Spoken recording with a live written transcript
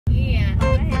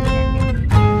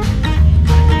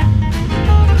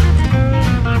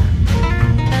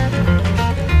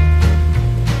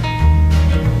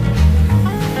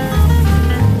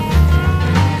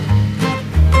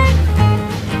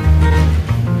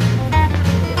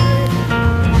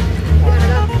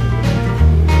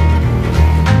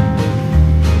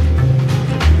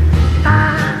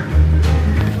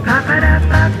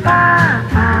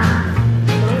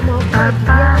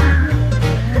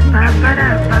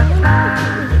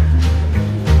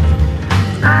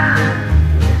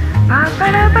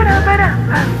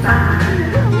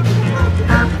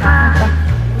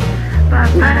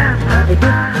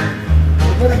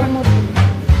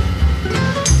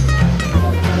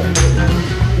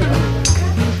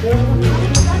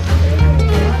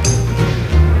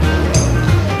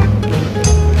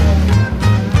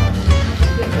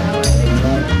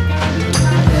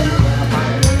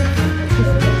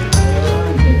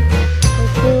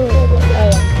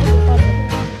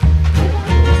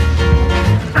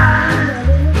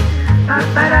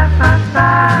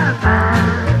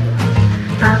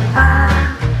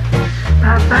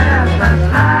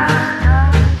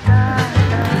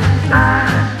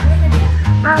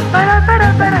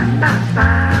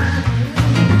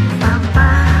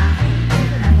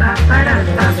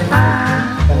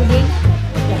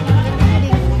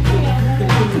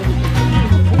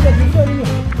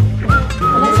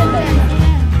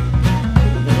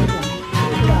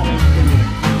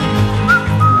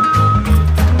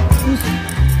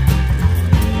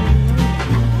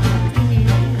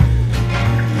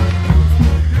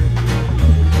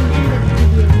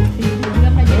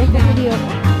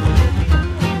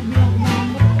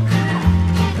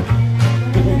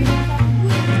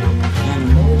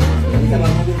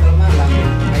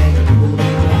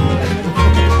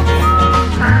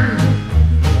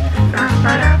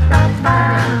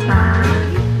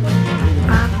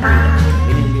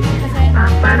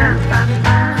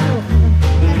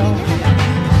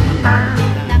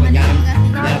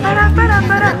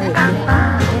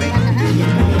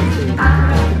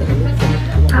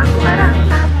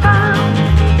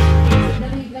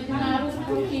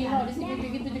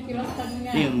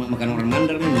Ini makan orang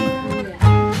Mandar nih.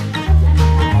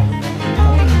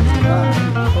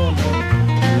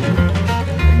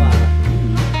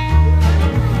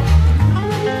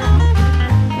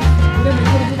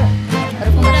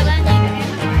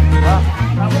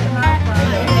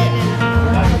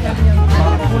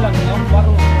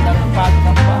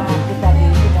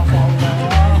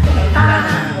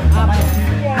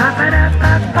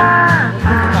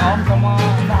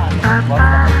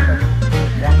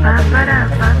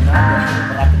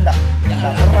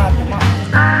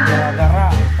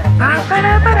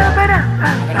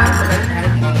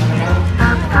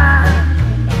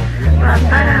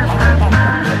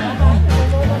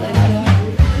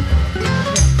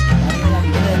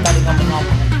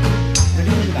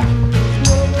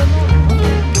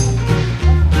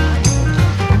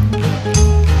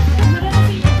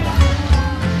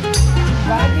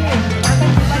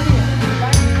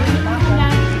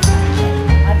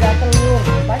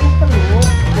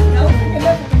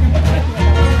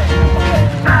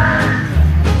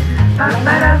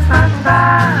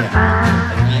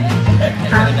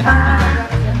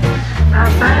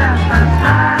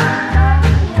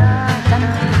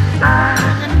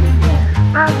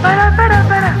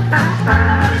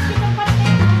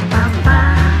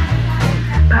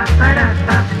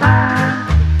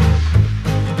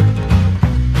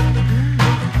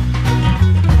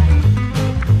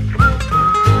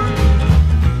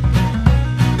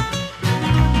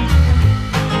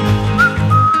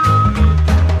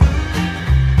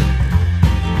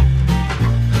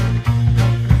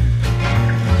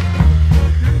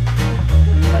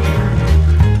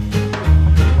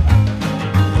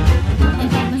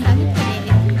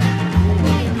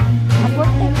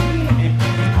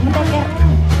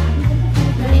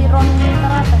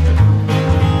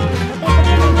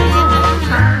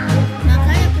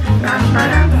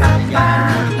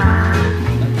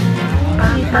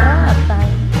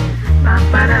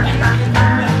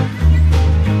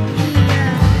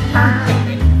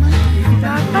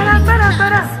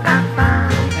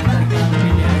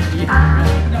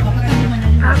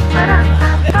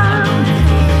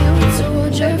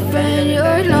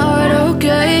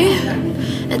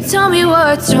 Tell me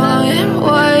what's wrong and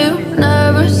why you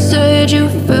never said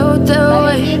you felt that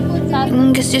way.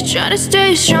 Guess you're trying to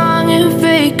stay strong and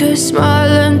fake a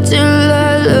smile until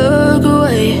I look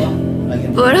away.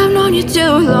 But I've known you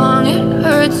too long, it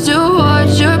hurts to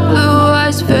watch your blue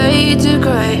eyes fade to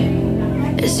gray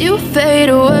as you fade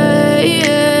away.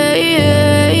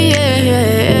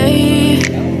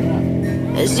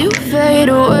 As you fade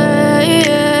away.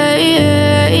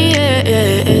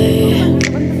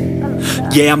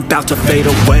 Yeah, I'm about to fade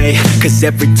away, cause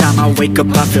every time I wake up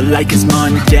I feel like it's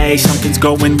Monday. Something's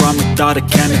going wrong with all the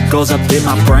chemicals up in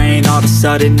my brain. All of a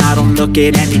sudden I don't look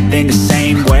at anything the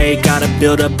same way. Got a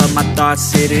build up of my thoughts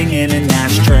sitting in an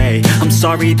ashtray. I'm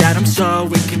sorry that I'm so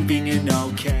inconvenient,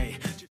 okay.